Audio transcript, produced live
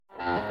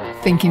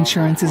Think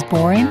insurance is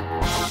boring?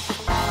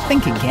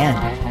 Think again.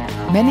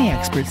 Many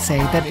experts say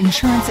that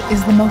insurance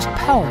is the most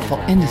powerful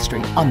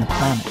industry on the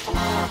planet.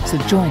 So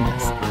join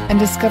us and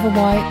discover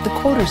why the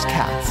Quoters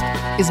Cast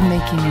is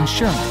making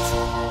insurance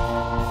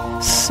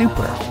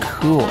super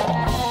cool.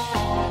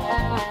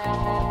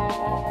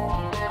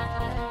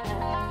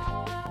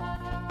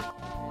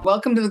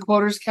 Welcome to the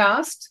Quoters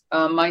Cast.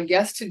 My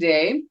guest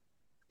today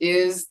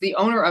is the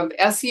owner of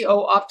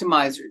SEO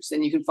Optimizers,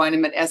 and you can find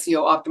him at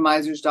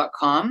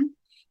SEOoptimizers.com.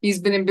 He's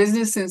been in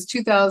business since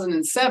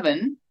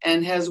 2007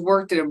 and has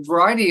worked at a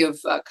variety of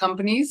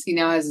companies. He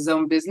now has his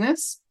own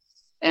business,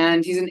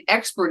 and he's an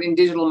expert in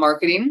digital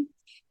marketing,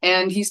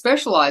 and he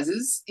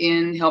specializes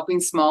in helping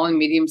small and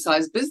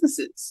medium-sized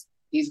businesses.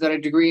 He's got a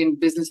degree in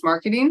business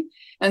marketing,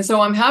 and so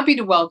I'm happy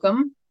to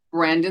welcome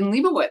Brandon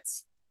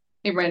Leibowitz.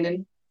 Hey,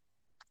 Brandon.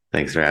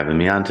 Thanks for having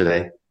me on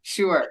today.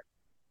 Sure.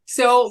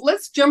 So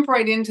let's jump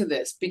right into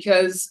this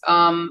because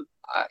I'm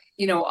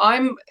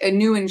a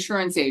new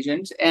insurance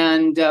agent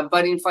and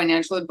budding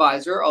financial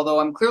advisor, although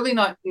I'm clearly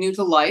not new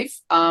to life.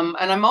 And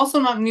I'm also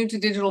not new to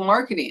digital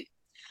marketing.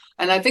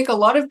 And I think a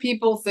lot of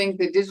people think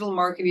that digital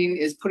marketing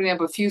is putting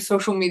up a few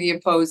social media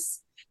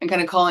posts and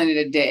kind of calling it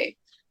a day.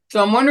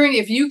 So I'm wondering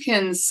if you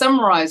can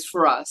summarize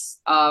for us,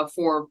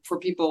 for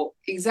people,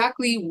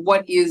 exactly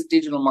what is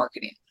digital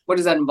marketing? What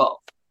does that involve?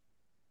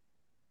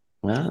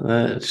 Well,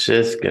 it's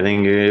just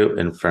getting you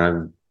in front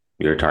of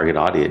your target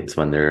audience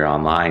when they're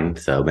online.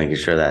 So making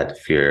sure that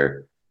if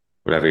you're,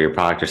 whatever your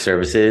product or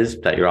service is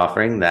that you're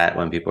offering, that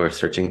when people are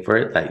searching for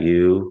it, that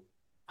you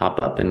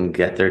pop up and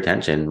get their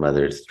attention,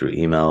 whether it's through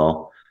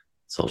email,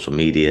 social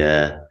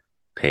media,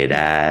 paid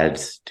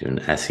ads, doing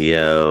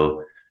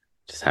SEO,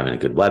 just having a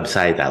good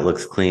website that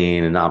looks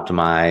clean and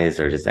optimized,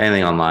 or just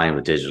anything online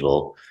with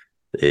digital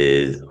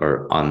is,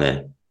 or on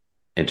the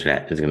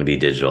internet is going to be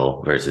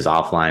digital, versus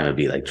offline would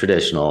be like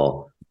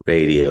traditional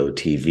radio,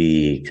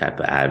 TV type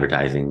of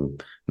advertising,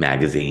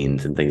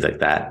 magazines and things like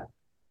that.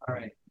 All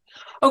right.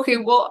 Okay.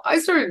 Well,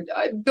 I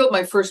built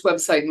my first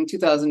website in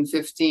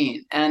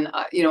 2015. And,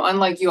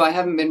 unlike you, I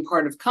haven't been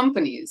part of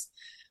companies,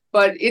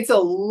 but it's a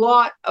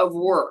lot of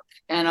work.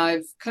 And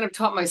I've kind of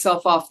taught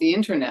myself off the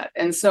internet.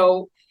 And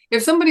so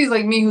if somebody's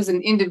like me, who's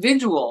an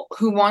individual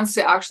who wants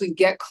to actually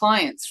get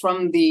clients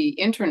from the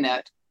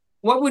internet,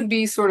 what would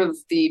be sort of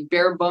the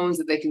bare bones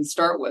that they can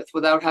start with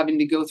without having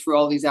to go through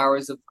all these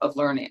hours of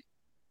learning?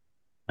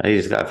 You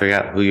just got to figure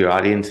out who your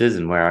audience is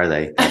and where are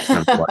they. That's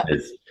number one,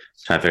 is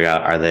trying to figure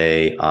out, are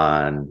they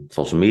on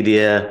social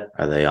media?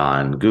 Are they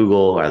on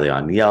Google? Are they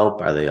on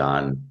Yelp?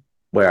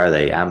 Where are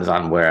they?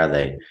 Amazon, where are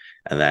they?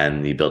 And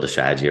then you build a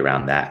strategy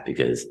around that,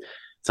 because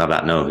it's all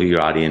about knowing who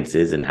your audience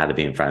is and how to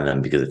be in front of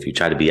them. Because if you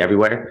try to be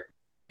everywhere,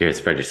 you're going to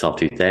spread yourself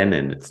too thin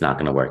and it's not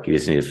going to work. You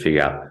just need to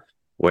figure out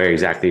where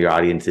exactly your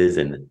audience is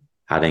and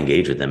how to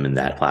engage with them in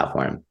that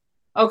platform.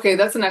 Okay,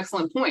 that's an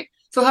excellent point.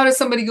 So how does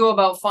somebody go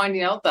about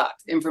finding out that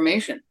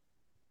information?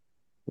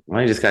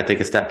 Well, you just got to take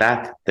a step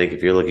back. Think,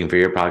 if you're looking for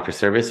your product or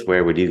service,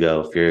 where would you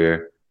go? If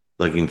you're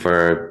looking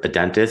for a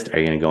dentist, are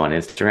you going to go on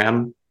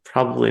Instagram?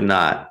 Probably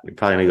not. You're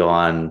probably going to go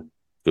on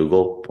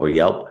Google or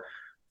Yelp,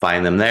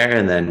 find them there,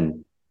 and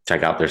then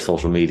check out their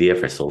social media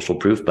for social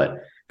proof, but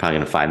probably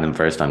going to find them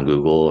first on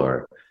Google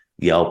or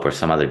Yelp or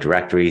some other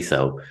directory.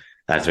 So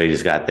that's where you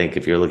just got to think,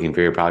 if you're looking for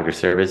your product or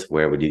service,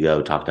 where would you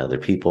go? Talk to other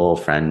people,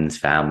 friends,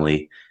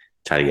 family,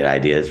 try to get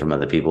ideas from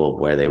other people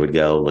where they would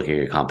go. Look at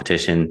your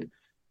competition,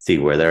 see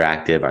where they're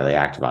active. Are they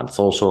active on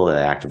social? Are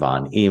they active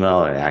on email?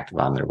 Are they active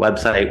on their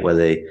website? Are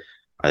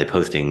they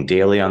posting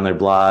daily on their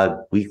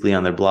blog, weekly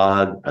on their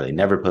blog? Are they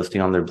never posting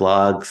on their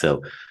blog?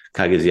 So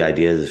kind of gives you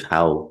ideas of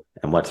how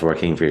and what's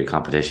working for your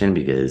competition,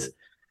 because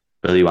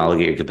really you want to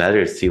look at your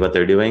competitors, see what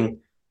they're doing,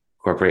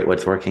 incorporate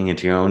what's working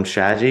into your own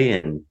strategy,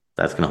 and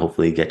that's going to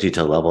hopefully get you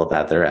to the level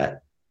that they're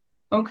at.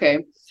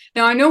 Okay.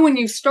 Now, I know when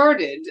you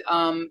started,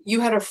 you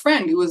had a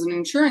friend who was an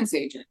insurance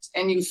agent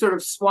and you sort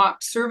of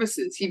swapped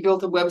services. He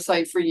built a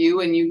website for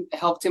you and you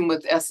helped him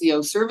with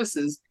SEO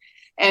services.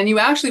 And you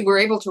actually were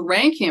able to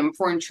rank him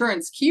for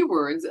insurance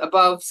keywords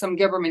above some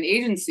government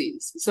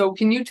agencies. So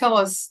can you tell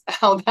us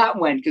how that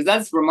went? Because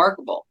that's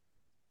remarkable.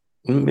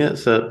 Yeah,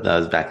 so that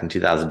was back in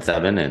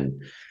 2007,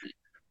 and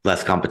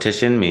less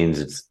competition means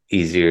it's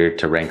easier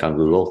to rank on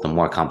Google. The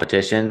more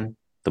competition,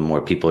 the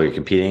more people you're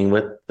competing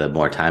with, the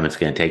more time it's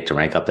going to take to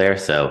rank up there.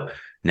 So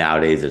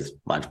nowadays it's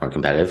much more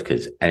competitive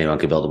because anyone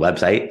can build a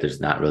website. There's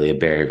not really a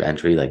barrier of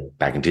entry. Like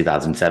back in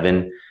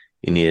 2007,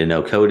 you need to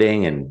know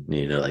coding and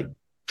you know, like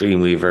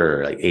Dreamweaver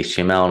or like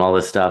HTML and all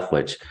this stuff,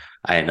 which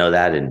I didn't know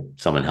that. And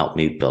someone helped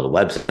me build a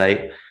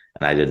website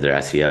and I did their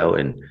SEO.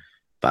 And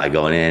by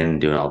going in,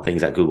 doing all the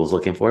things that Google's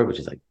looking for, which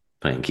is like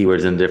putting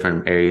keywords in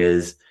different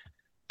areas,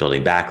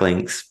 building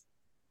backlinks,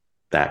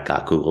 that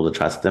got Google to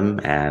trust them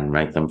and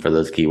rank them for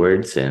those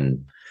keywords.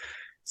 And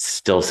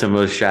still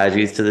similar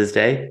strategies to this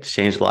day. It's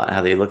changed a lot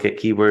how they look at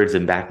keywords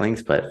and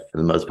backlinks, but for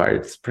the most part,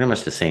 it's pretty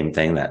much the same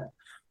thing that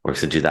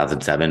works in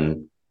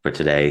 2007 for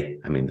today.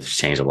 I mean, it's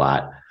changed a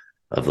lot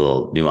of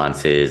little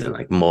nuances and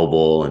like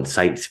mobile and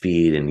site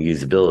speed and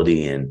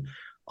usability and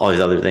all these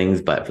other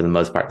things, but for the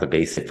most part, the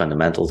basic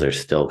fundamentals are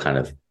still kind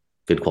of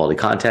good quality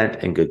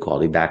content and good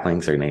quality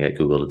backlinks are going to get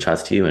Google to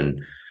trust you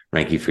and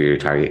rank you for your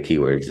target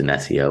keywords in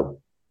SEO.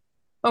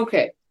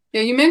 Okay.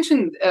 Yeah, you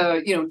mentioned,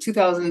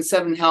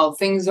 2007, how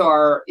things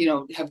are,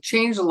 have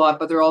changed a lot,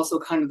 but they're also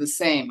kind of the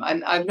same.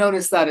 And I've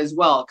noticed that as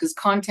well, because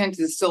content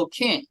is still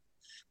king.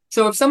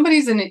 So if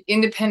somebody's an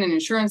independent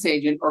insurance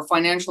agent or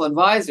financial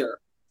advisor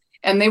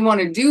and they want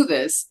to do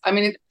this, I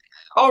mean,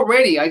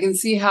 already I can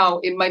see how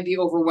it might be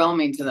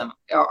overwhelming to them,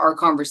 our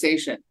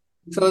conversation.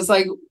 So it's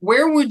like,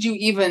 where would you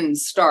even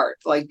start?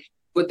 Like,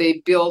 would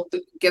they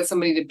get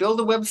somebody to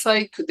build a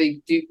website? Could they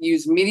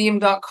use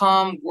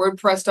medium.com,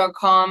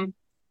 wordpress.com?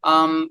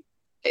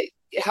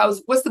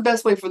 What's the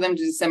best way for them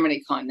to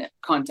disseminate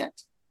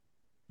content?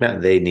 Yeah,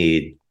 they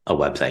need a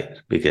website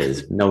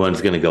because no one's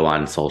going to go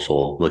on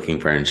social looking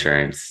for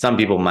insurance. Some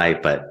people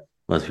might, but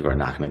most people are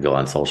not going to go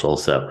on social.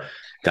 So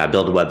got to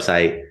build a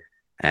website,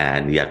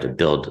 and you have to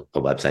build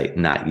a website,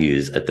 not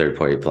use a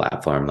third-party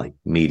platform. Like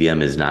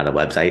Medium is not a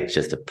website. It's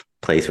just a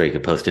place where you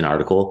could post an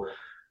article.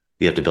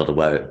 You have to build a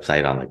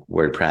website on like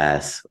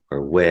WordPress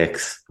or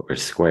Wix or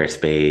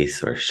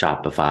Squarespace or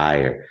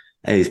Shopify or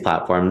any of these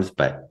platforms,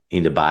 but you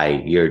need to buy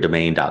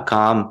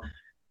yourdomain.com,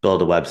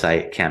 build a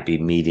website. Can't be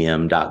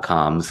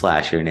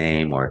medium.com/your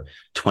name or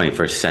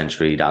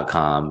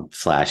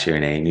 21stcentury.com/your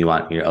name. You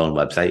want your own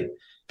website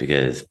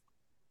because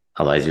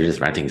otherwise you're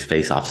just renting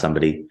space off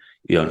somebody.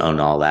 You don't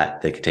own all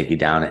that. They could take you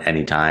down at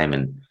any time,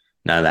 and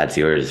none of that's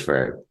yours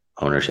for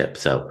ownership.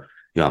 So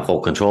you want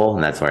full control,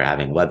 and that's where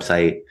having a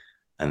website.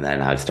 And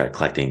then I would start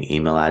collecting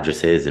email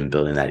addresses and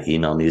building that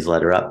email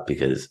newsletter up,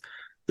 because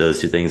those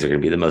two things are going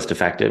to be the most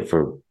effective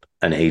for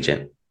an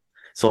agent.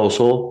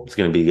 Social is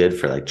going to be good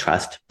for like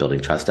trust,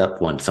 building trust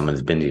up. Once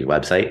someone's been to your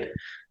website,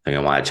 they're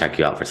going to want to check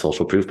you out for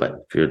social proof.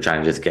 But if you're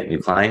trying to just get new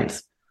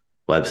clients,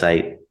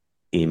 website,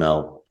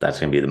 email, that's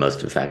going to be the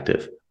most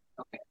effective.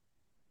 Okay.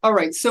 All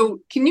right. So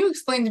can you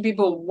explain to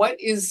people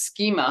what is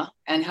schema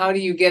and how do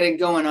you get it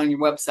going on your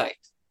website?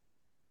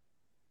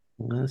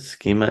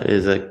 Schema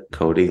is a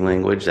coding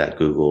language that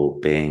Google,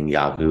 Bing,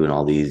 Yahoo, and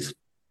all these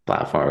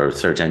platform or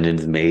search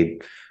engines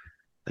made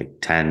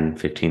like 10,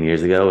 15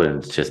 years ago.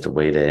 And it's just a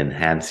way to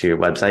enhance your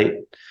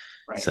website.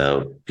 Right.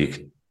 So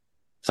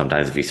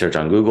sometimes if you search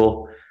on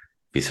Google,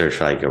 if you search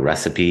for like a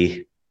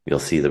recipe, you'll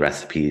see the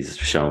recipes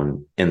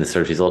shown in the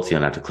search results. You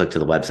don't have to click to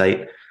the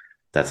website.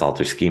 That's all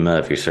through schema.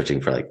 If you're searching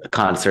for like a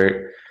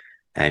concert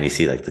and you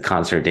see like the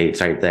concert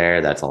dates right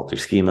there, that's all through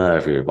schema.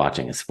 If you're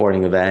watching a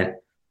sporting event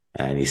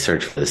and you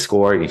search for the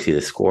score, you see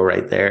the score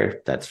right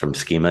there. That's from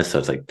schema. So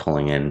it's like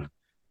pulling in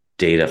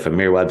data from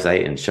your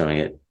website and showing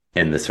it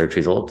in the search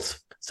results.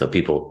 So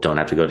people don't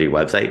have to go to your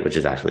website, which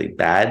is actually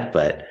bad,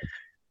 but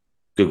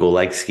Google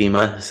likes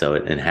schema. So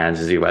it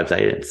enhances your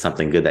website. It's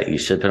something good that you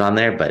should put on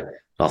there, but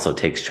it also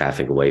takes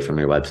traffic away from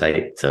your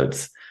website. So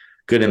it's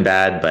good and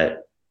bad,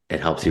 but it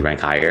helps you rank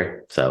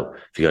higher. So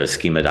if you go to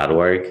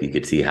schema.org, you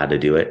could see how to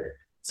do it.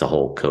 It's a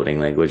whole coding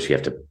language. You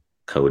have to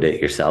code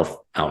it yourself.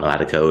 I don't know how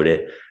to code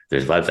it.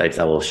 There's websites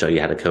that will show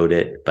you how to code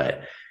it,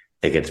 but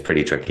it gets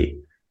pretty tricky.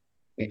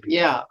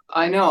 Yeah,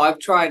 I know. I've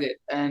tried it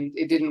and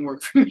it didn't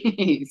work for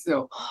me.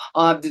 So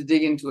I'll have to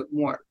dig into it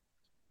more.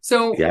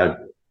 So, yeah.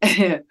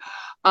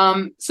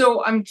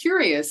 So I'm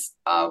curious,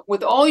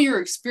 with all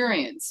your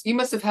experience, you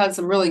must have had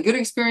some really good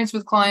experience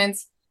with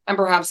clients and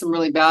perhaps some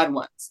really bad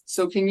ones.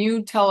 So can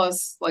you tell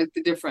us like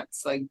the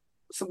difference? Like,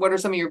 so what are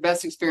some of your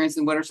best experiences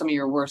and what are some of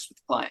your worst with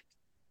clients?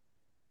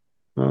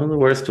 Well, the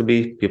worst would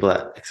be people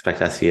that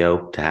expect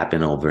SEO to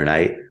happen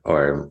overnight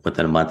or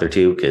within a month or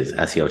two, because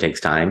SEO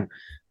takes time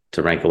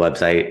to rank a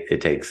website.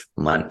 It takes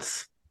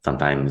months,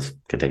 sometimes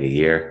could take a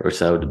year or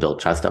so to build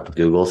trust up with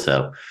Google.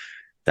 So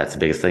that's the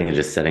biggest thing, is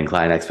just setting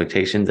client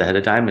expectations ahead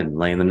of time and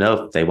letting them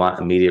know if they want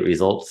immediate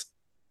results,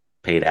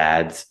 paid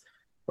ads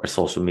or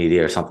social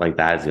media or something like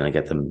that is going to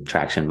get them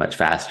traction much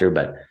faster.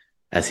 But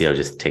SEO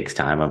just takes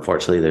time.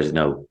 Unfortunately, there's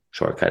no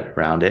shortcut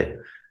around it.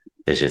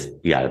 It's just,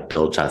 you got to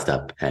build trust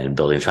up, and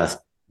building trust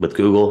with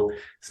Google,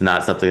 it's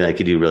not something that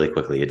you do really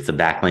quickly. It's the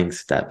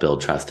backlinks that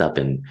build trust up,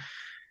 and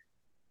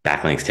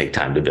backlinks take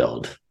time to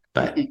build.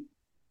 But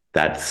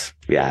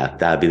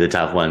that'd be the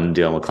tough one,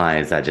 dealing with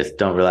clients that just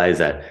don't realize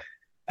that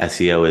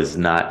SEO is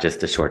not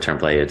just a short-term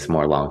play. It's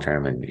more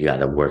long-term, and you got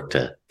to work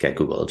to get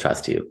Google to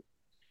trust you.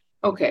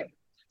 Okay.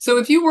 So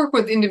if you work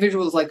with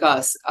individuals like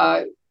us,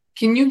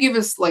 can you give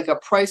us like a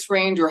price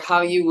range or how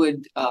you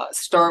would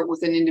start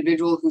with an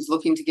individual who's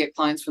looking to get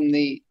clients from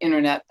the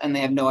internet and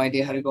they have no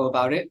idea how to go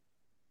about it?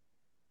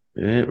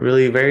 It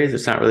really varies.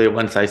 It's not really a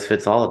one size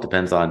fits all. It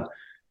depends on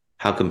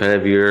how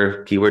competitive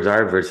your keywords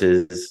are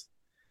versus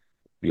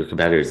your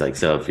competitors. Like,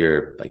 so if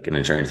you're like an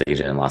insurance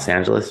agent in Los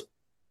Angeles,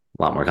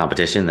 a lot more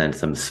competition than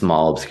some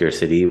small obscure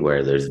city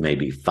where there's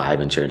maybe 5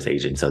 insurance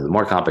agents. So the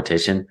more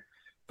competition,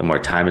 the more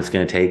time it's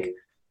going to take,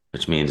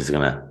 which means it's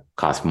going to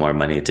cost more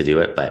money to do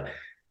it. But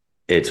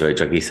it's really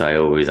tricky. So I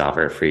always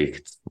offer a free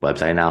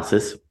website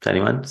analysis to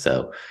anyone.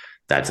 So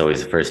that's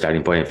always the first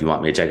starting point. If you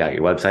want me to check out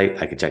your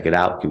website, I can check it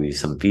out, give you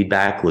some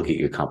feedback, look at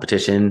your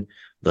competition,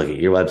 look at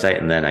your website,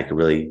 and then I could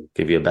really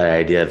give you a better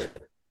idea of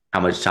how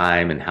much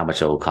time and how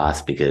much it will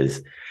cost,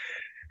 because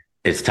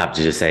it's tough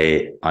to just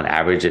say on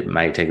average it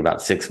might take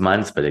about 6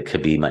 months, but it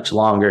could be much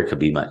longer, it could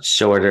be much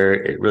shorter.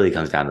 It really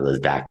comes down to those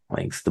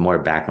backlinks. The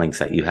more backlinks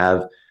that you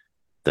have,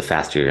 the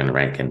faster you're going to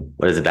rank. And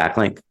what is a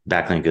backlink?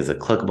 Backlink is a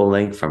clickable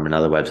link from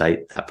another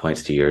website that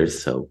points to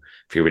yours. So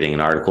if you're reading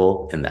an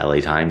article in the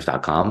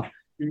latimes.com,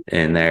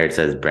 and there it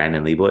says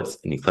Brandon Leibowitz,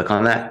 and you click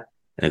on that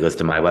and it goes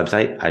to my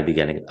website, I'd be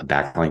getting a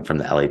backlink from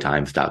the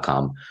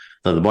latimes.com.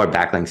 So the more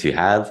backlinks you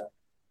have,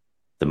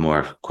 the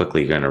more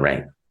quickly you're going to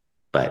rank.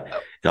 But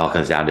it all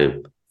comes down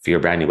to, if you're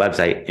a brand new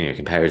website and your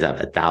competitors have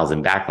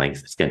 1,000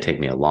 backlinks, it's going to take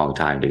me a long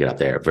time to get up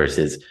there,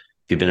 versus if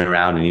you've been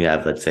around and you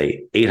have, let's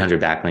say,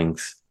 800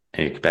 backlinks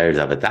and your competitors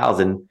have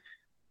 1,000,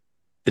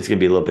 it's going to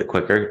be a little bit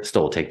quicker.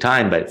 Still will take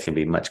time, but it's going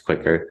to be much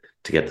quicker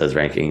to get those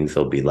rankings.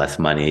 There'll be less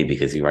money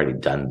because you've already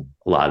done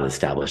a lot of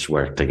established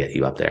work to get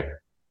you up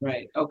there.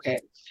 Right. Okay.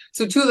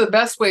 So two of the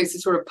best ways to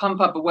sort of pump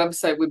up a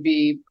website would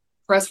be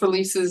press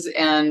releases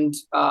and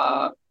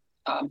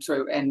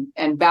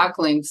and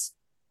backlinks,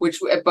 which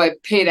by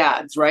paid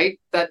ads, right?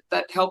 That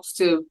helps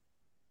to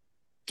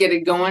get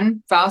it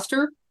going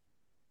faster.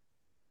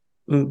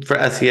 For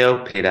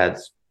SEO, paid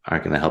ads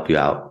aren't going to help you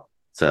out.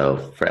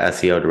 So for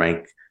SEO to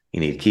rank, you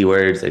need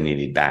keywords and you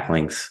need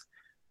backlinks.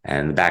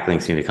 And the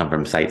backlinks need to come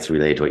from sites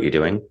related to what you're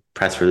doing.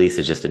 Press release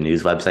is just a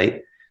news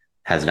website,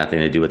 has nothing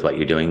to do with what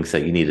you're doing. So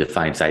you need to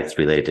find sites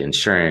related to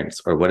insurance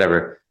or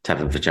whatever type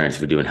of insurance.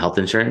 If you're doing health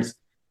insurance,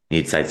 you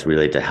need sites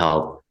related to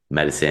health,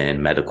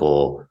 medicine,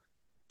 medical,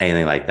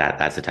 anything like that.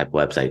 That's the type of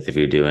websites. If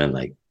you're doing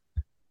like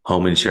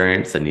home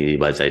insurance, then you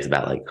need websites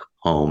about like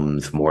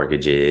homes,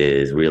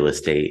 mortgages, real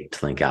estate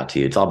to link out to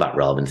you. It's all about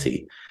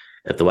relevancy.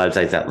 If the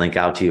websites that link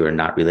out to you are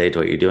not related to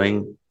what you're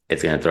doing,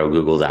 it's going to throw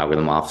Google's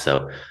algorithm off.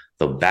 So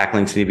the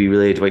backlinks need to be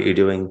related to what you're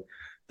doing.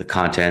 The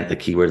content, the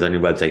keywords on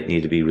your website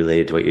need to be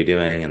related to what you're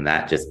doing. And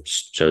that just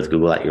shows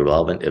Google that you're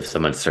relevant. If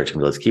someone's searching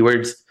for those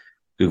keywords,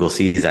 Google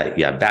sees that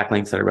you have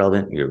backlinks that are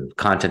relevant, your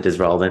content is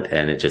relevant,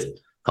 and it just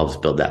helps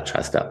build that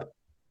trust up.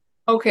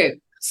 Okay.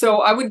 So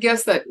I would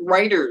guess that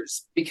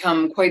writers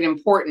become quite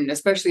important,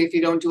 especially if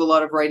you don't do a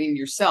lot of writing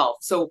yourself.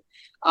 So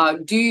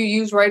do you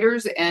use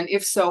writers? And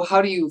if so,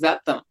 how do you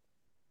vet them?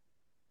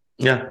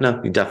 Yeah,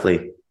 no, you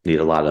definitely need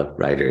a lot of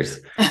writers.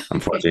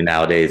 Unfortunately,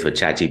 nowadays with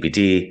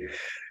ChatGPT,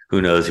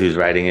 who knows who's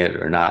writing it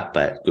or not,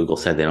 but Google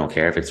said they don't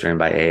care if it's written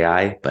by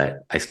AI,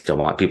 but I still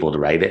want people to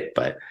write it.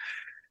 But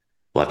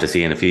we'll have to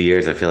see in a few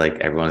years. I feel like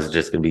everyone's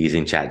just going to be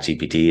using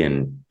ChatGPT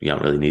and you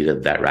don't really need to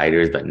vet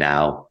writers, but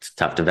now it's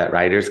tough to vet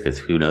writers because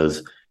who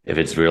knows if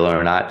it's real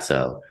or not.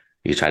 So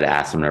you try to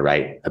ask them to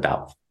write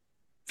about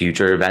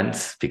future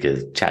events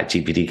because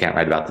ChatGPT can't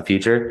write about the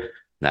future. And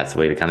that's the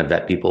way to kind of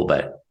vet people,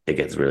 but it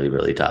gets really,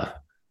 really tough.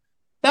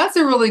 That's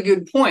a really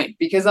good point,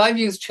 because I've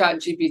used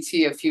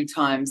ChatGPT a few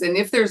times. And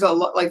if there's a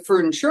lot, like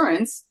for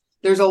insurance,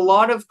 there's a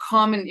lot of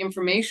common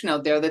information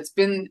out there that's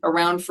been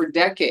around for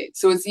decades.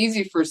 So it's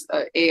easy for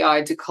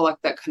AI to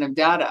collect that kind of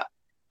data.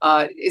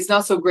 It's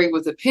not so great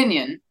with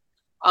opinion.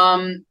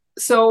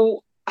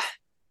 So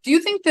do you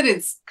think that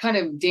it's kind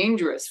of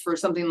dangerous for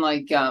something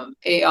like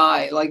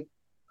AI? Like,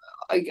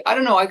 I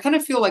don't know, I kind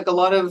of feel like a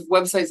lot of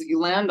websites that you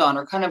land on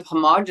are kind of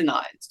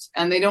homogenized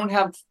and they don't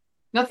have,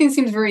 nothing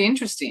seems very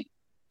interesting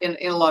in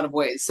a lot of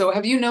ways. So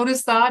have you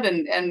noticed that?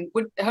 And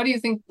how do you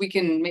think we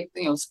can make,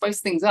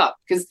 spice things up?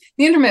 Because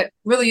the internet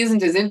really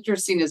isn't as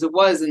interesting as it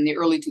was in the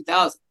early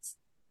 2000s.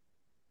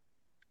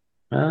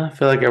 I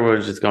feel like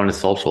everyone's just going to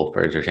social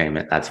for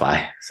entertainment. That's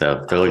why.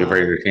 So if they're looking for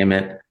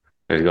entertainment,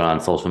 they're going on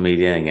social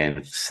media and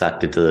getting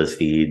sucked into those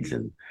feeds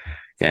and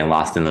getting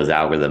lost in those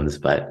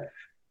algorithms. But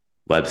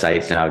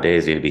websites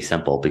nowadays need to be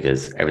simple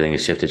because everything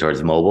is shifted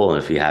towards mobile.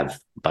 And if you have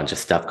a bunch of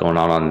stuff going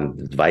on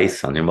the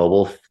device on your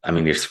mobile, I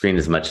mean, your screen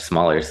is much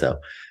smaller. So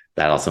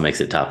that also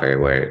makes it tougher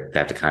where they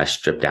have to kind of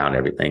strip down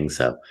everything.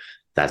 So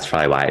that's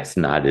probably why it's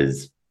not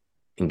as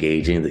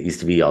engaging. It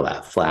used to be all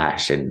that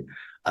flash and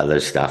other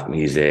stuff,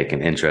 music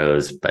and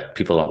intros, but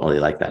people don't really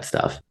like that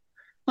stuff.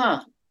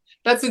 Huh.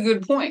 That's a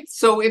good point.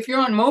 So if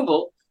you're on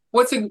mobile,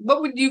 what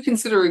would you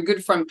consider a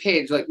good front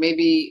page? Like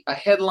maybe a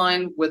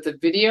headline with a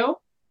video?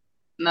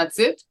 And that's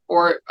it,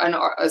 or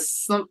a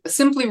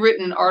simply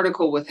written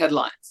article with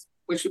headlines,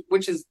 which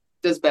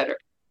does better.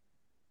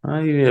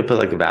 You need to put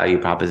like a value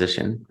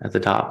proposition at the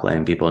top,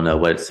 letting people know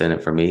what's in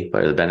it for me,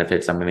 what are the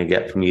benefits I'm going to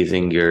get from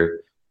using your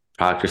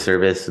product or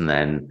service, and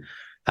then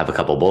have a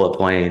couple bullet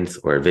points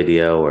or a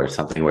video or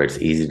something where it's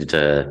easy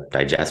to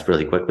digest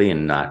really quickly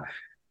and not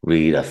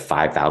read a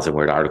 5,000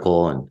 word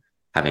article, and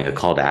having a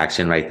call to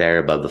action right there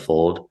above the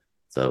fold.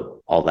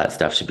 So all that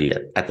stuff should be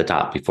at the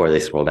top before they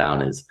scroll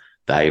down is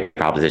value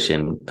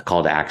proposition, a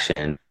call to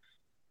action,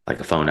 like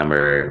a phone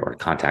number or a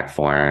contact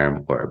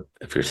form, or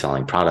if you're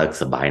selling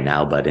products, a buy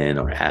now button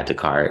or add to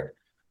cart,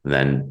 and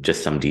then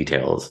just some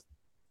details.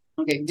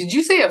 Okay. Did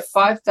you say a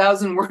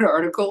 5,000 word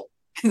article?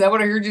 Is that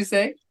what I heard you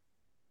say?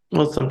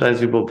 Well, sometimes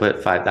people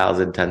put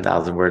 5,000,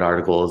 10,000 word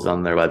articles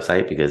on their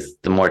website because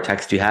the more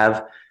text you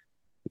have,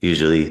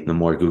 usually the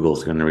more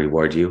Google's going to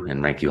reward you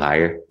and rank you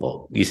higher.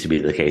 Well, it used to be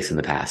the case in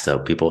the past. So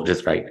people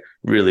just write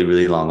really,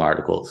 really long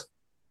articles.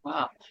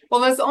 Wow.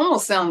 Well, that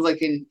almost sounds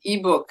like an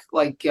ebook,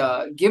 like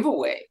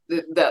giveaway,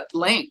 that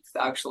length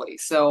actually.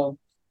 So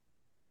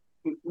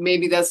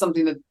maybe that's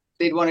something that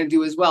they'd want to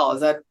do as well. Is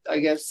that, I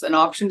guess, an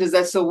option? Does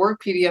that still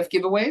work, PDF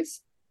giveaways?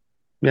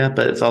 Yeah,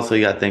 but it's also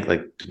you got to think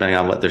like depending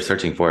on what they're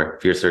searching for.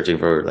 If you're searching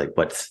for like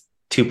what's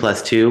 2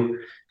 plus 2, you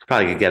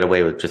probably could get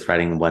away with just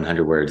writing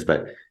 100 words.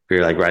 But if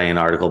you're like writing an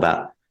article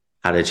about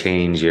how to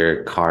change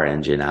your car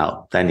engine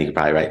out, then you could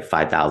probably write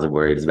 5,000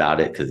 words about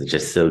it because it's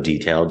just so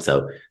detailed.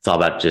 So it's all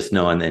about just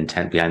knowing the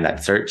intent behind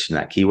that search and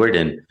that keyword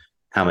and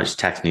how much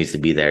text needs to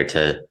be there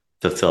to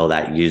fulfill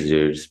that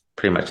user's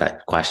pretty much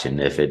that question.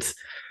 If it's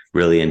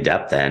really in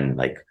depth, then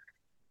like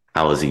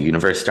how was the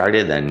universe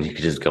started, then you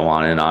could just go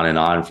on and on and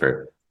on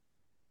for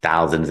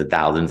thousands and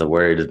thousands of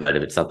words. But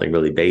if it's something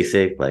really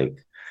basic,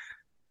 like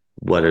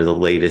what are the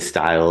latest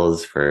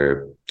styles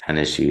for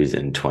tennis shoes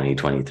in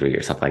 2023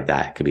 or something like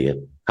that, it could be a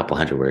couple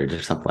hundred words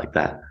or something like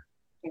that.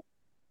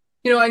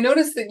 I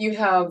noticed that you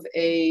have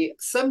a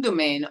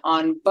subdomain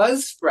on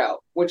Buzzsprout,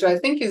 which I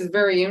think is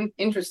very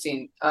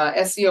interesting.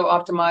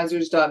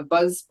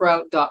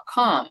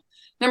 SEOoptimizers.buzzsprout.com.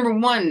 Number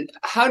one,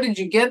 how did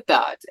you get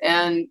that?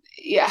 And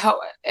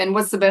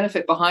what's the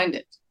benefit behind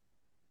it?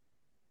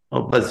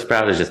 Well,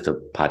 Buzzsprout is just a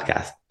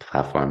podcast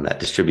platform that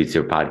distributes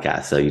your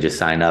podcast. So you just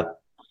sign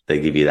up, they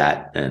give you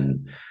that,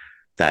 and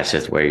that's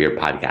just where your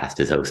podcast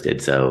is hosted.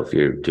 So if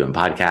you're doing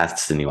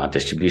podcasts and you want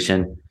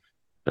distribution,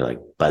 or like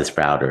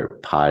Buzzsprout or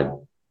I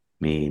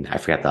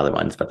forget the other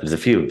ones, but there's a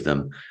few of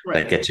them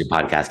that get your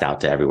podcast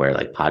out to everywhere.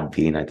 Like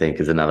Podbean, I think,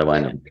 is another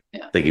one. And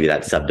they give you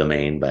that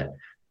subdomain, but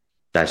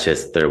that's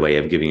just their way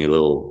of giving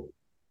you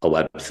a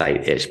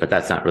website-ish. But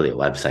that's not really a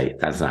website.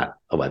 That's not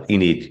a web. You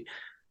need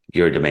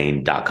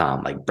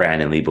yourdomain.com, like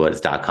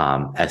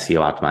brandonleibowitz.com,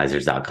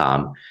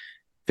 SEOoptimizers.com.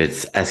 If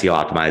it's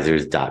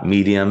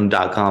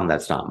SEOoptimizers.medium.com,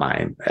 that's not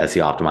mine.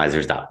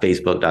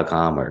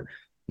 SEOoptimizers.facebook.com, or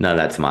no,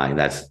 that's mine.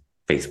 That's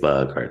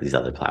Facebook or these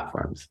other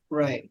platforms.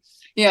 Right.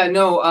 Yeah,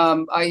 no,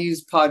 I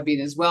use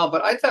Podbean as well,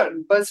 but I thought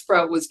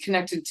Buzzsprout was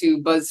connected to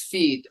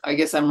BuzzFeed. I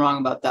guess I'm wrong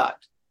about that.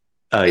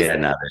 Oh, yeah,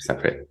 no, they're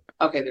separate.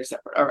 Okay, they're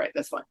separate. All right,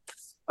 that's fine.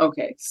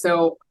 Okay,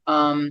 so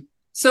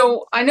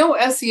so I know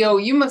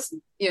SEO, you must,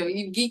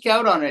 you geek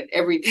out on it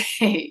every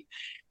day.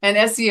 And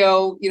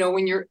SEO,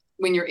 when you're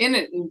in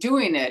it and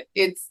doing it,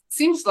 it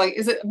seems like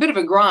it's a bit of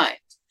a grind.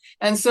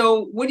 And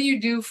so what do you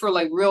do for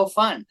like real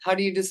fun? How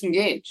do you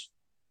disengage?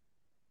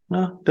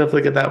 Well,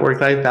 definitely get that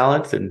work-life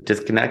balance and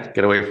disconnect,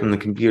 get away from the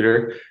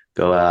computer,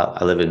 go out.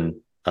 I live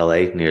in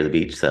LA near the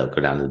beach, so go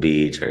down to the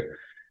beach or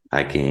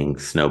hiking,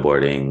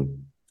 snowboarding,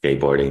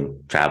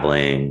 skateboarding,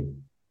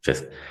 traveling.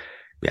 Just,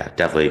 yeah,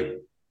 definitely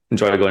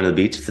enjoy going to the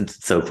beach since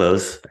it's so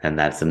close. And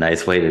that's a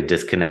nice way to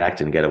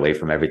disconnect and get away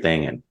from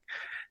everything and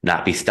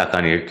not be stuck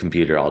on your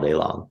computer all day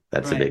long.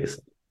 That's the biggest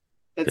thing.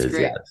 That's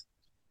great. Yeah.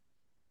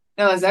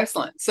 No, that's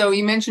excellent. So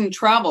you mentioned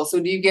travel. So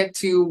do you get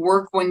to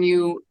work when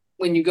you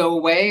go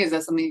away? Is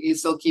that something you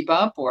still keep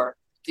up, or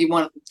do you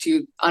want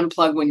to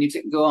unplug when you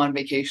go on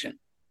vacation?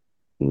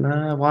 No,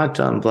 I want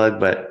to unplug,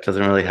 but it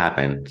doesn't really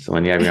happen. So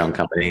when you have your own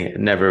company, it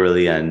never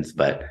really ends,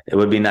 but it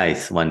would be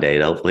nice one day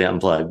to hopefully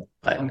unplug,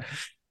 but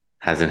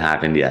hasn't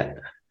happened yet.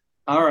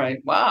 All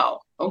right.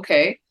 Wow.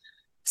 Okay.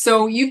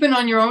 So you've been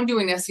on your own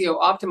doing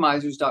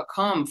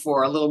SEOoptimizers.com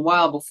for a little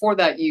while. Before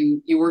that,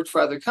 you worked for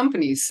other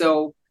companies.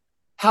 So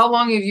how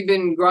long have you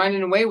been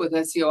grinding away with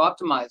SEO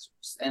optimizers,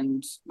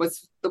 and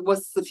what's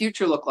the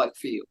future look like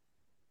for you?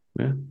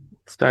 Yeah.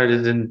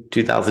 Started in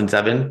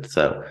 2007,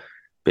 so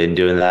been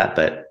doing that,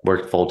 but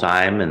worked full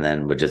time, and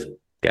then would just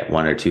get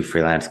 1 or 2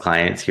 freelance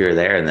clients here or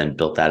there, and then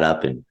built that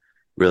up and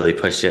really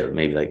pushed it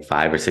maybe like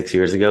 5 or 6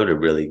 years ago to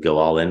really go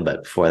all in.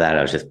 But before that,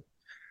 I was just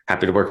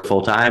happy to work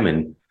full time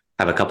and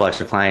have a couple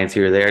extra clients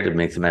here or there to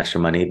make some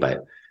extra money.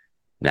 But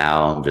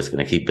now I'm just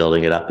going to keep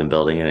building it up and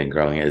building it and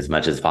growing it as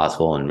much as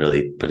possible and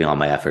really putting all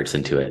my efforts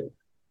into it.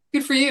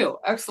 Good for you.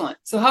 Excellent.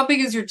 So how big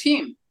is your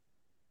team?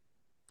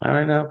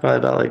 Right now, probably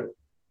about like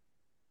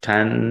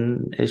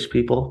 10-ish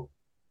people.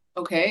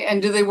 Okay. And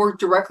do they work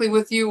directly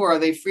with you, or are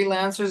they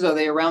freelancers? Are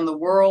they around the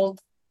world?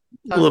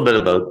 A little bit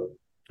of both.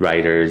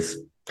 Writers,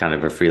 kind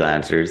of are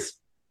freelancers.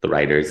 The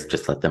writers,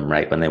 just let them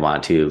write when they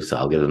want to. So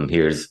I'll give them,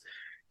 here's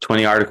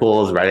 20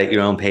 articles, write at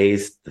your own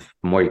pace. The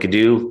more you could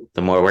do,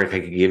 the more work I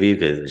could give you,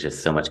 because there's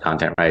just so much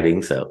content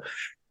writing. So,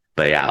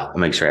 but yeah, I'll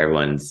make sure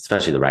everyone's,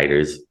 especially the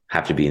writers,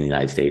 have to be in the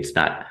United States,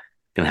 not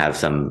going to have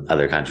some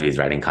other countries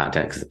writing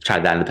content, because I've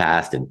tried that in the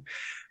past and it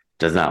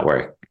does not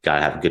work. Got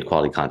to have good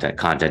quality content.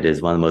 Content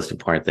is one of the most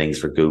important things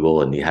for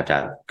Google, and you have to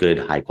have good,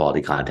 high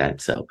quality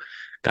content. So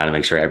got to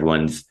make sure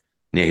everyone's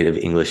native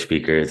English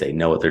speakers. They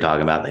know what they're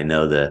talking about. They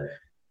know the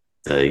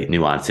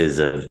nuances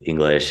of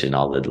English and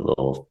all the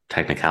little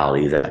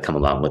technicalities that come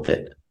along with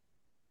it.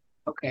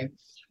 Okay.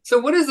 So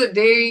what is a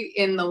day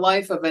in the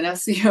life of an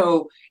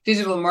SEO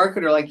digital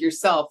marketer like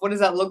yourself? What does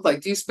that look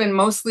like? Do you spend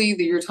mostly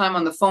your time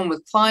on the phone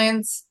with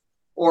clients,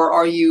 or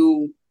are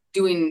you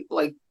doing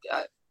like,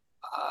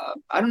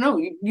 I don't know,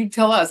 you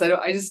tell us.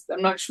 I'm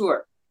not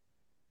sure.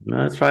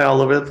 No, it's probably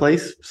all over the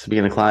place.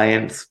 Speaking to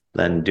clients,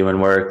 then doing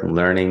work,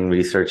 learning,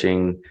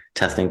 researching,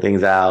 testing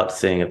things out,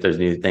 seeing if there's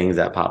new things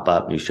that pop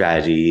up, new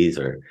strategies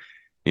or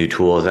new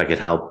tools that could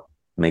help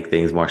make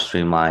things more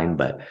streamlined.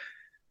 But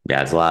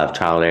yeah, it's a lot of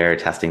trial and error,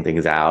 testing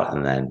things out,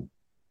 and then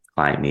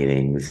client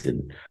meetings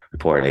and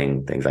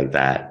reporting, things like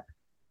that.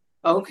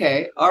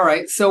 Okay. All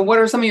right. So what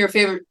are some of your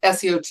favorite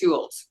SEO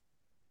tools?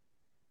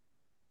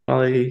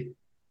 Probably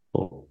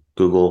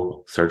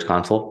Google Search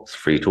Console. It's a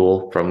free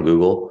tool from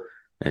Google.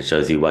 And it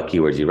shows you what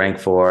keywords you rank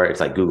for. It's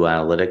like Google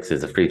Analytics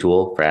is a free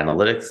tool for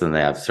analytics, and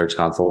they have Search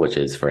Console, which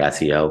is for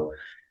SEO.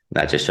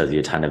 That just shows you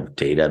a ton of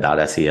data about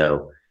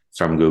SEO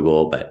from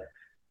Google, but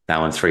that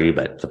one's free.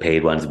 But the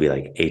paid ones would be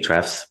like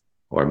Ahrefs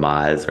or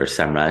Moz or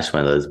SEMrush,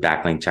 one of those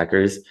backlink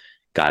checkers.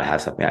 Got to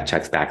have something that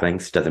checks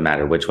backlinks. Doesn't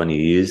matter which one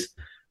you use.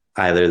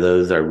 Either of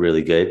those are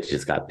really good. You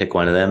just got to pick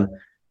one of them.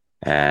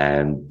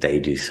 And they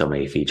do so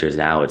many features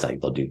now. It's like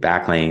they'll do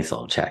backlinks,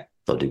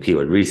 they'll do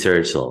keyword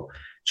research, they'll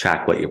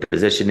track what your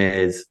position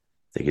is.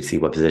 They can see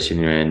what position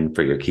you're in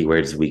for your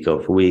keywords week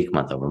over week,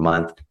 month over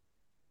month.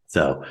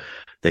 So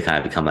they kind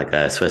of become like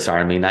a Swiss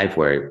Army knife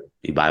where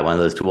you buy one of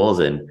those tools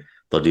and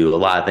they'll do a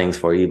lot of things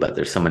for you, but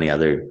there's so many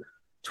other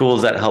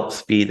tools that help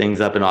speed things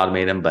up and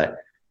automate them. But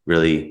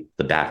really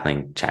the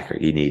backlink checker,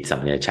 you need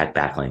something to check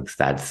backlinks.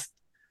 That's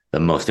the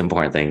most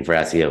important thing for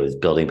SEO is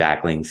building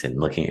backlinks and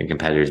looking at your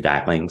competitors'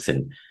 backlinks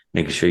and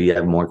making sure you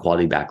have more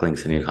quality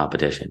backlinks than your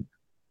competition.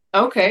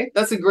 Okay,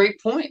 that's a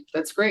great point.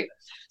 That's great.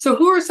 So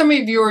who are some of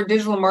your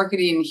digital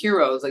marketing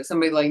heroes, like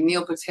somebody like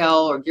Neil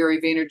Patel or Gary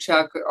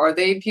Vaynerchuk? Are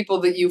they people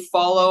that you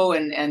follow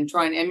and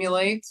try and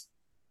emulate?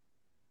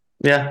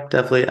 Yeah,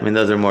 definitely. I mean,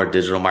 those are more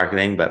digital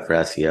marketing, but for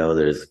SEO,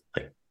 there's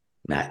like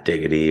Matt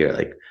Diggity or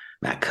like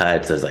Matt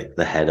Cutts as like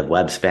the head of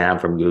web spam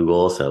from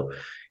Google. So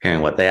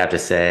hearing what they have to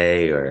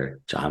say, or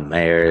John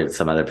Mayer,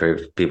 some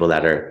other people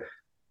that are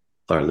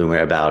or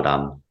Loomer about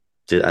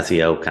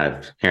SEO, kind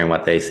of hearing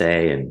what they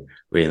say and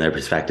reading their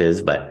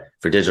perspectives. But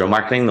for digital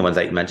marketing, the ones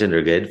that you mentioned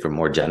are good for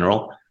more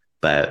general,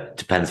 but it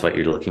depends what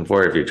you're looking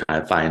for. If you're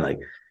trying to find like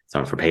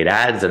someone for paid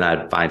ads, then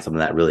I'd find someone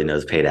that really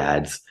knows paid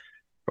ads,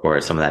 or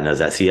someone that knows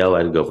SEO.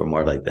 I'd go for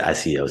more of like the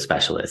SEO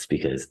specialist,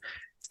 because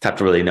it's tough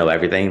to really know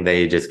everything.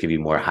 They just give you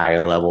more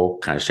higher level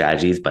kind of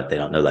strategies, but they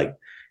don't know like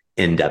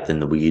in depth in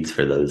the weeds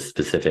for those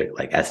specific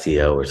like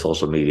SEO or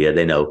social media.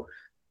 They know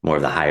more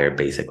of the higher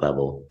basic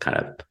level kind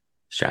of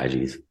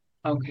strategies.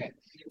 Okay.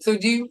 So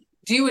do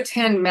you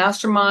attend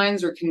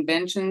masterminds or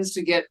conventions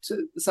to get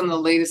to some of the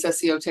latest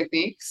SEO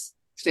techniques?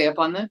 Stay up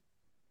on that?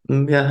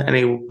 Yeah,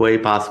 any way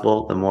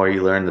possible. The more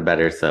you learn, the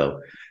better. So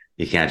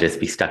you can't just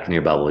be stuck in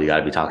your bubble. You got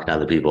to be talking to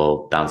other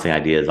people, bouncing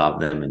ideas off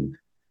them, and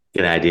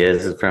getting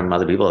ideas from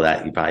other people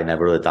that you probably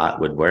never really thought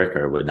would work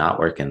or would not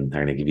work, and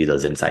they're going to give you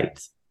those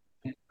insights.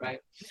 Right.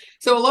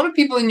 So a lot of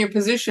people in your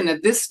position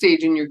at this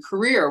stage in your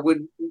career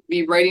would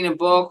be writing a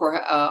book or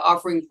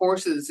offering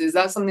courses. Is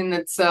that something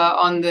that's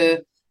on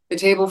the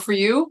table for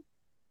you?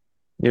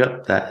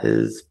 Yep, that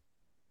is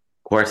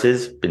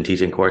courses. Been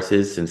teaching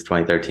courses since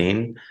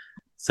 2013.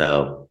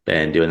 So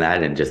been doing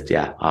that and just,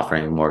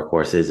 offering more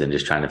courses and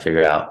just trying to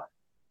figure out,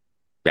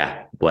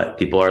 what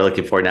people are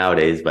looking for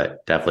nowadays,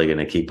 but definitely going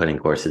to keep putting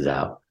courses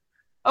out.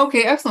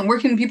 Okay, excellent. Where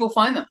can people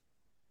find them?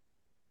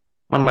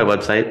 On my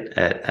website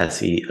at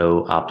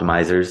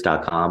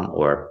seooptimizers.com,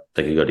 or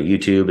they could go to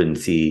YouTube and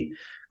see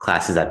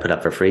classes I put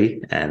up for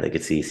free, and they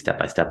could see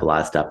step-by-step a lot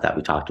of stuff that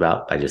we talked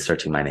about by just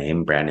searching my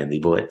name, Brandon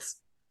Leibowitz.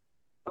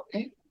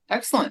 Okay,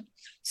 excellent.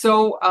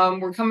 So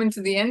we're coming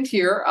to the end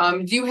here.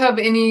 Do you have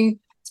any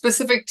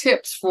specific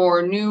tips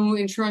for new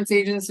insurance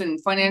agents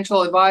and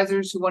financial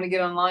advisors who want to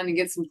get online and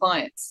get some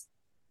clients?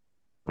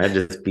 I'd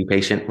just be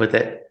patient with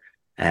it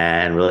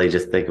and really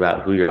just think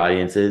about who your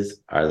audience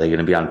is. Are they going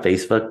to be on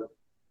Facebook?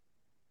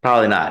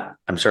 Probably not.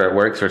 I'm sure it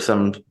works for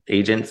some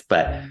agents,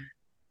 but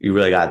you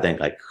really got to think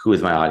like, who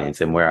is my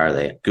audience and where are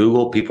they?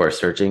 Google, people are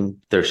searching,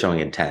 they're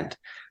showing intent.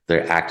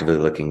 They're actively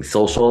looking.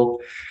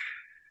 Social,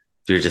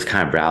 you're just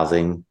kind of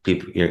browsing.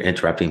 You're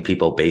interrupting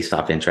people based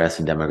off interest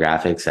and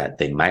demographics that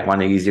they might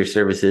want to use your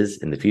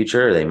services in the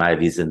future, or they might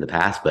have used it in the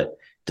past, but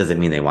doesn't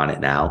mean they want it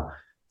now.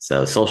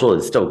 So social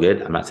is still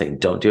good. I'm not saying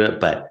don't do it,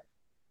 but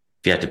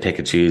if you have to pick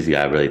and choose, you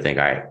got to really think,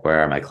 all right, where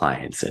are my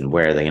clients and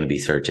where are they going to be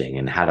searching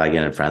and how do I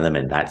get in front of them?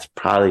 And that's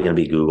probably going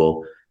to be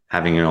Google,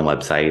 having your own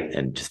website,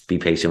 and just be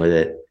patient with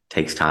it. It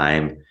takes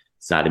time.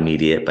 It's not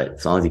immediate, but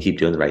as long as you keep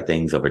doing the right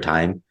things over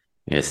time,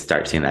 you know,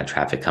 start seeing that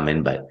traffic come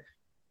in, but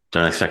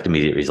don't expect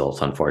immediate results.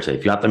 Unfortunately,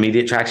 if you want the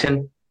immediate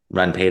traction,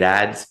 run paid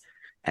ads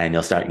and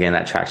you'll start getting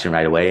that traction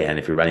right away. And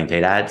if you're running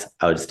paid ads,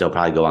 I would still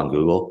probably go on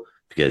Google,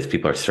 because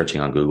people are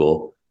searching on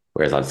Google.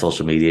 Whereas on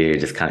social media, you're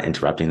just kind of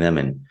interrupting them,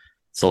 and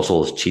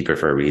social is cheaper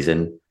for a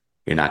reason.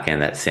 You're not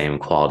getting that same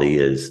quality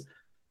as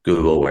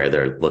Google, where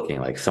they're looking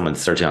like someone's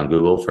searching on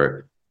Google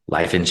for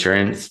life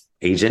insurance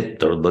agent.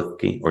 They're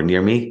looking, or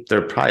near me,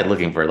 they're probably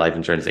looking for a life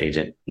insurance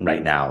agent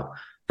right now,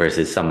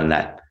 versus someone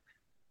that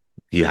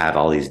you have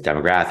all these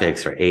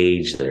demographics or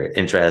age, their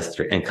interest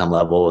or income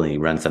level, and you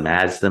run some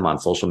ads to them on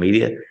social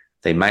media.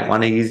 They might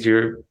want to use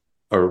your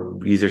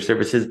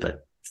services,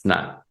 but it's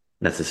not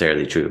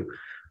necessarily true.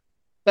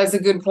 That's a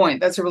good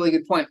point. That's a really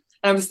good point.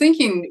 And I was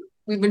thinking,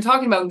 we've been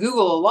talking about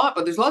Google a lot,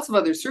 but there's lots of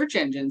other search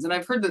engines. And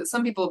I've heard that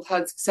some people have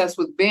had success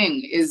with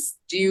Bing.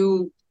 Do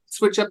you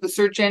switch up the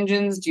search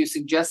engines? Do you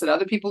suggest that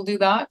other people do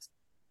that?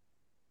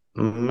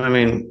 I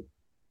mean,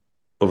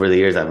 over the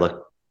years, I've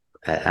looked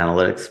at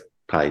analytics,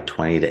 probably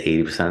 20 to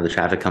 80% of the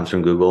traffic comes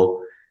from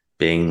Google.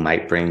 Bing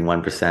might bring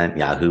 1%,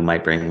 Yahoo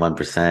might bring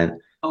 1%.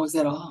 Oh, is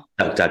that all?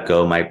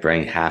 DuckDuckGo might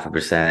bring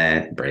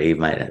 0.5%, Brave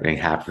might bring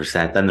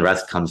 0.5%. Then the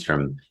rest comes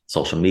from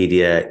social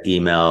media,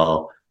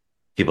 email,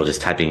 people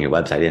just typing your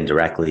website in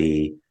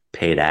directly,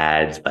 paid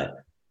ads.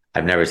 But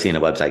I've never seen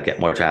a website get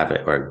more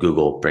traffic or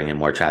Google bring in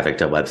more traffic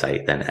to a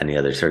website than any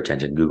other search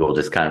engine. Google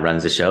just kind of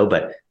runs the show.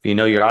 But if you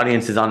know your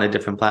audience is on a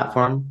different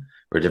platform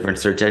or a different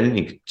search engine,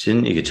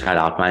 you could try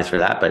to optimize for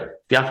that. But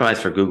if you optimize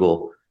for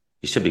Google,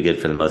 you should be good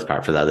for the most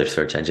part for the other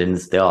search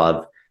engines. They all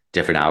have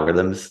different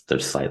algorithms. They're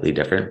slightly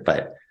different,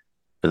 but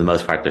for the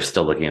most part, they're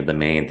still looking at the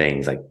main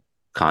things like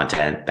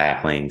content,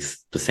 backlinks,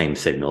 the same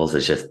signals.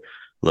 It's just a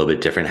little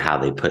bit different how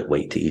they put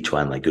weight to each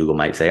one. Like Google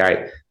might say, all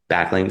right,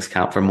 backlinks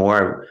count for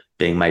more.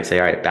 Bing might say,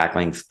 all right,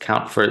 backlinks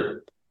count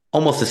for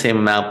almost the same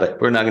amount,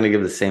 but we're not going to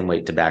give the same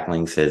weight to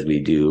backlinks as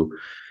we do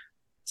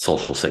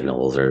social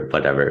signals or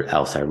whatever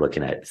else are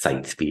looking at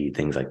site speed,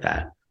 things like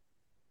that.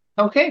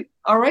 Okay.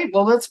 All right.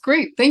 Well, that's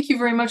great. Thank you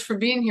very much for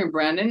being here,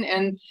 Brandon.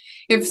 And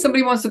if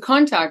somebody wants to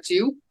contact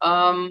you,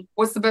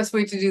 what's the best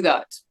way to do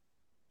that?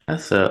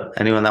 So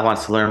anyone that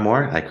wants to learn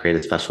more, I create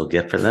a special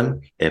gift for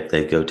them if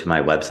they go to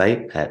my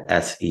website at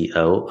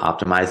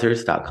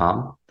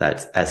seooptimizers.com.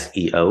 That's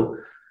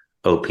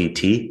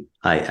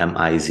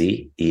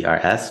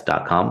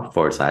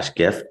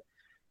seooptimizers.com/gift.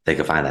 They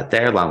can find that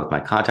there along with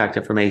my contact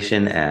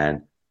information and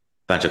a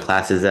bunch of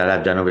classes that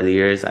I've done over the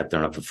years. I've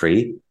done it for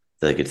free.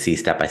 So they could see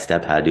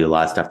step-by-step how to do a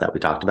lot of stuff that we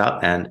talked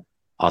about. And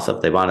also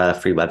if they want a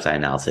free website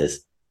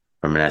analysis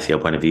from an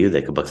SEO point of view,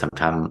 they could book some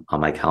time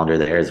on my calendar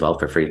there as well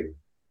for free.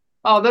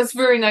 Oh, that's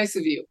very nice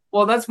of you.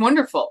 Well, that's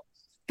wonderful.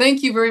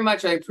 Thank you very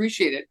much. I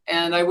appreciate it.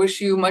 And I wish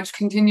you much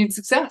continued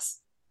success.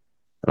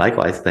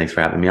 Likewise. Thanks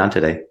for having me on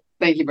today.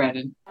 Thank you,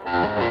 Brandon.